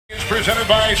It's presented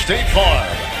by State Farm.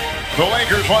 The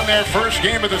Lakers won their first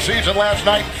game of the season last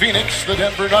night in Phoenix. The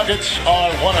Denver Nuggets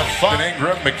are 1 of 5.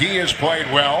 Ingram, McGee has played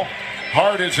well.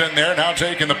 Hart is in there, now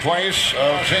taking the place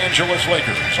of Los Angeles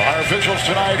Lakers. Our officials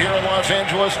tonight here in Los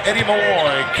Angeles, Eddie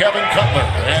Malloy, Kevin Cutler,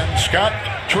 and Scott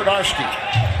Twardarski.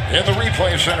 In the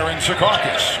replay center in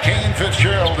Secaucus, Kane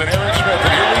Fitzgerald and Aaron Smith.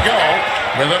 And here we go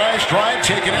with a nice drive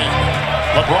taken in.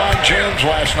 LeBron James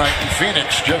last night in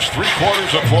Phoenix, just 3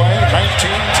 quarters of play, 19,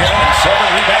 10, and 7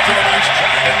 rebounds and a nice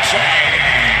drive inside.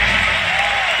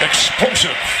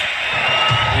 Explosive.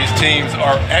 These teams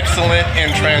are excellent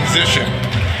in transition.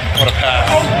 What a pass.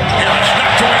 Here it's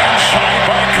knocked away inside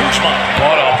by Kuzma.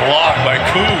 What a block by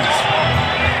Kuz.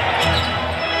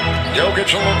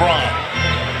 Jokic and LeBron.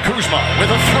 Kuzma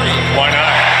with a 3. Why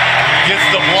not? Gets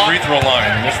the block. Free throw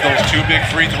line. Missed those 2 big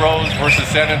free throws versus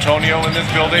San Antonio in this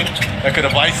building. That could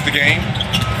have iced the game.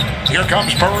 Here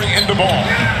comes Murray into ball.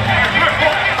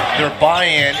 Their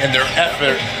buy-in and their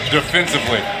effort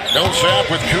defensively. Millsap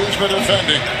with Kuzma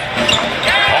defending.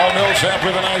 Paul Millsap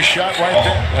with a nice shot right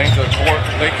there. Length of the court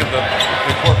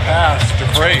pass to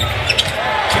Craig.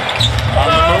 On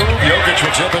the move, Jokic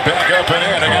will tip it back up and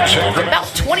in against Sacramento.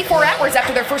 About 24 hours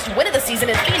after their first win of the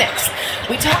season in Phoenix.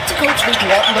 We talked to Coach Luke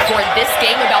Walton before this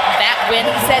game about that win.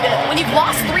 He said, when you've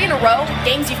lost 3 in a row,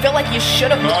 games you feel like you should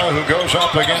have won. Who goes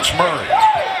up against Murray.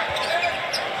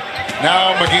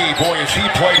 Now McGee, boy, has he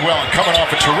played well, coming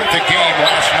off a terrific game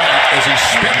last night as he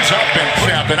spins up and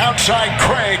snap. And outside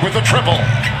Craig with a triple.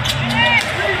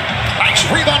 Nice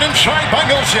rebound inside by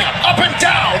Millsap. Up and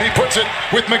down, he puts it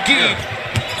with McGee.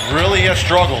 Really has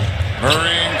struggled.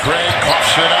 Murray and Craig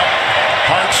coughs it up.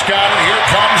 Hart's got it. Here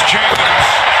comes James.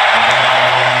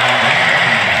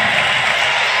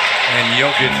 And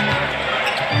Jokic.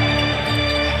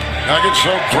 Nuggets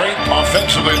so great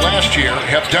offensively last year,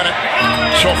 have done it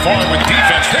so far with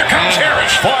defense. There comes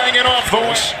Harris flying in off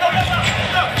those.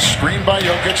 Screen by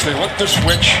Jokic. They look to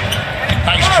switch.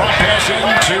 Nice drop pass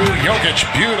into Jokic.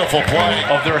 Beautiful play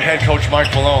Of their head coach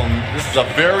Mike Malone. This is a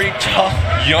very tough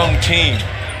young team.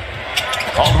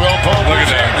 Caldwell Pope. Look at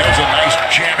that. There's a nice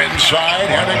jam inside.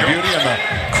 Having beauty, and the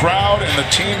crowd and the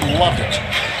team loved it.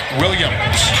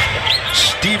 Williams.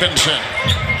 Stevenson.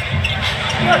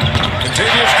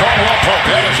 Contavious Caldwell Pope.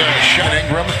 That is a shot.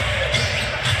 Ingram.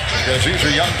 Because these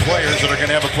are young players that are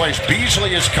going to have a place.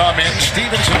 Beasley has come in.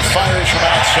 Stevenson fires from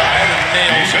outside and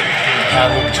nails it. I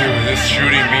look to this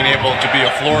shooting being able to be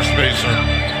a floor spacer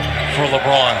for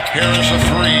LeBron. Harris a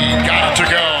 3. Got it to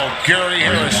go. Gary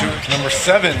Harris. Number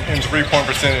 7 in three-point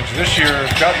percentage. This year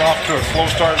has gotten off to a slow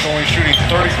start, only shooting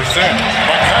 30%.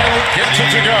 Mikhailuk gets it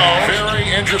to go. Very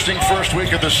interesting first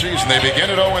week of the season. They begin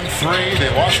at 0-3.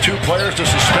 They lost 2 players to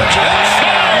suspension.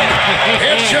 Inside.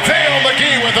 It's JaVale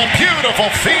McGee with a beautiful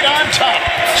feed on top.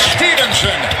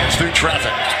 Stevenson is through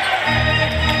traffic.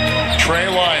 Trey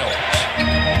Lyles.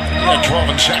 At 12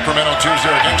 in Sacramento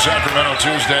Tuesday, against Sacramento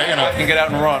Tuesday. And can get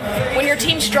out and run. When your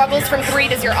team struggles from 3,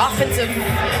 does your offensive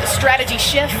strategy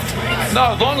shift?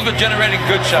 No, as long as we're generating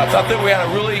good shots. I think we had a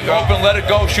really open, let it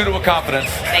go, shoot it with confidence.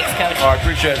 Thanks, Coach. All right,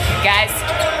 appreciate it. Guys.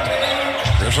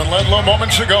 Prison Ledlow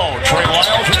moments ago. Trey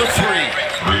Lyles with a 3.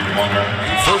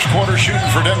 First quarter shooting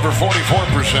for Denver,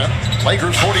 44%.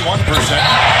 Lakers, 41%.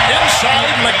 Inside,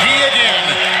 McGee again.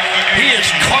 He is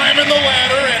climbing the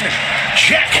ladder and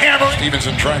jackhammer.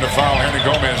 Stevenson trying to foul Henry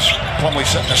Gomez. Plumlee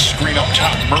setting a screen up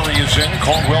top. Murray is in.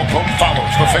 Caldwell Pope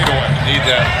follows the fadeaway. Need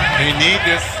that. They need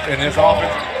this in his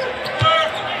offense.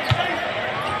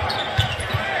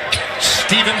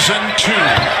 Stevenson 2.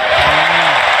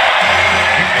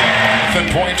 10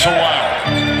 points allowed.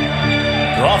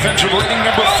 Their offensive rating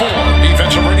number 4.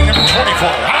 Defensive rating number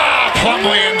 24.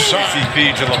 Plumlee inside.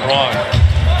 CP to LeBron.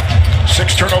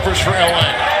 6 turnovers for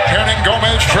LA. Hernan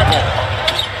Gomez triple.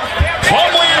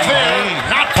 Plumlee is there.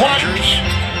 Not Blodgers.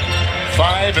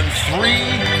 5 and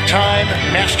 3-time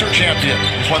master champion.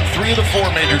 He's won 3 of the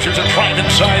 4 majors. Here's a drive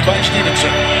inside by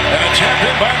Stevenson. And a tap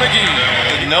in by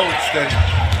McGee. The notes that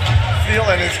Phil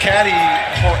and his caddy,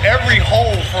 for every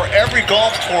hole, for every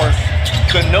golf course,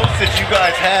 the notes that you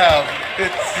guys have,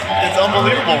 it's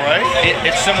unbelievable, right?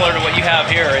 It's similar to what you have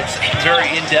here. It's very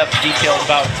in-depth details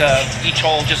about each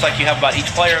hole, just like you have about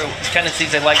each player, tendencies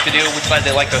they like to do, which side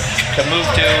they like to move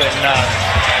to, and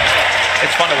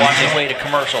it's fun to watch this way to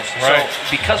commercials. Right. So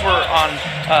because we're on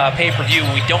pay-per-view,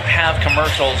 we don't have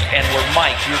commercials, and we're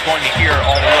mic'd. You're going to hear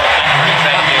all the little things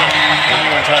they do.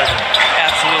 You and Tiger.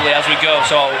 absolutely, as we go.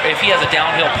 So if he has a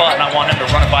downhill putt and I want him to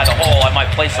run it by the hole, I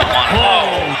might place something on it.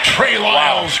 Oh, Trey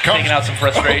Lyles comes. Taking out some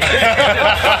frustration.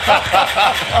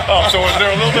 So is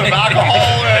there a little bit of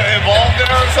alcohol involved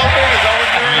there or something? Is that what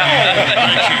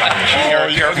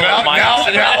you're doing?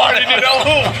 Now I need to know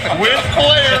who. Which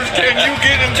players can you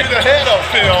get into the head of,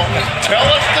 Phil? Tell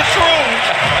us the truth.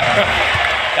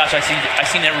 Gosh, I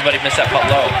seen everybody miss that putt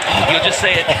low. You'll just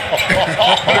say it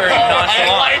very nonchalant.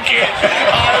 I like it.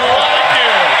 I like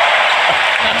it.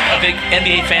 A big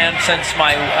NBA fan since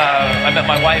I met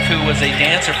my wife, who was a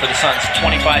dancer for the Suns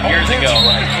 25 years ago.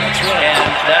 That's right. And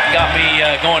that got me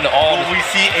going to all. Will we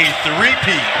see a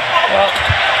three-peat? Well,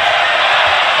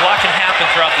 a lot can happen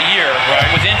throughout the year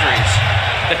with injuries.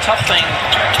 The tough thing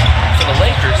for the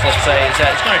Lakers, let's say, is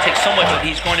that it's going to take so much that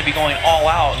he's going to be going all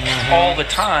out all the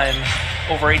time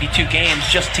over 82 games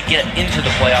just to get into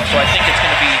the playoffs. So I think it's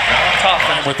going to be tough.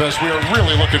 With us, we are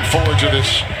really looking forward to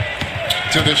this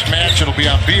match. It'll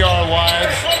be on BR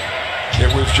Live.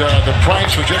 It was the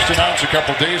price was just announced a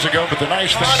couple days ago, but the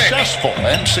nice, successful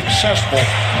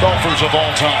golfers of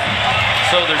all time.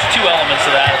 So there's two elements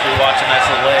to that as we watch a nice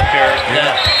little layup here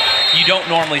that you don't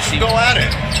normally see. Go at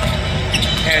it.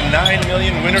 And 9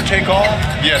 million winner take all?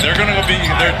 Yeah, they're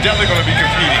definitely going to be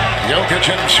competing.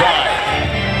 Jokic inside.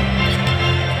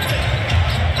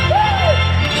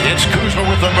 It's Kuzma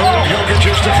with the move. Jokic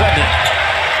is defending.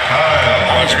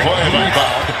 Nice play,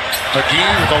 rebound. McGee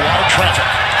with a lot of traffic.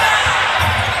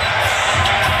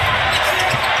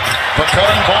 The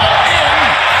cutting ball in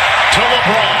to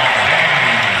LeBron.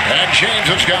 And James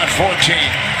has got 14.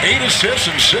 8 assists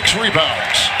and 6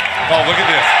 rebounds. Oh, look at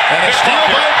this. And a steal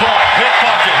by Paul.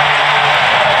 Pickpocket.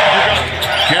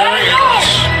 Gary Harris.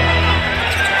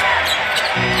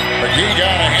 McGee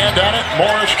got a hand on it.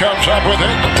 Morris comes up with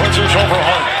it and puts us over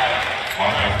Hart.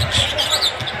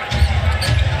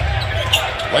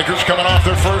 Lakers coming off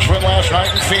their first win last night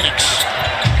in Phoenix.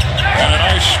 And a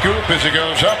nice scoop as it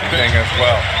goes up. Thing as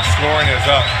well. Scoring is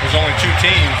up. There's only 2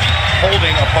 teams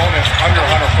holding opponents under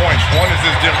 100 points. One is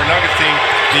this Denver Nuggets team.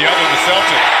 The other, the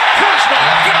Celtics. Kuzma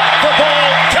got the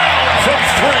ball down from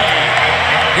 3.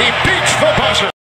 He beat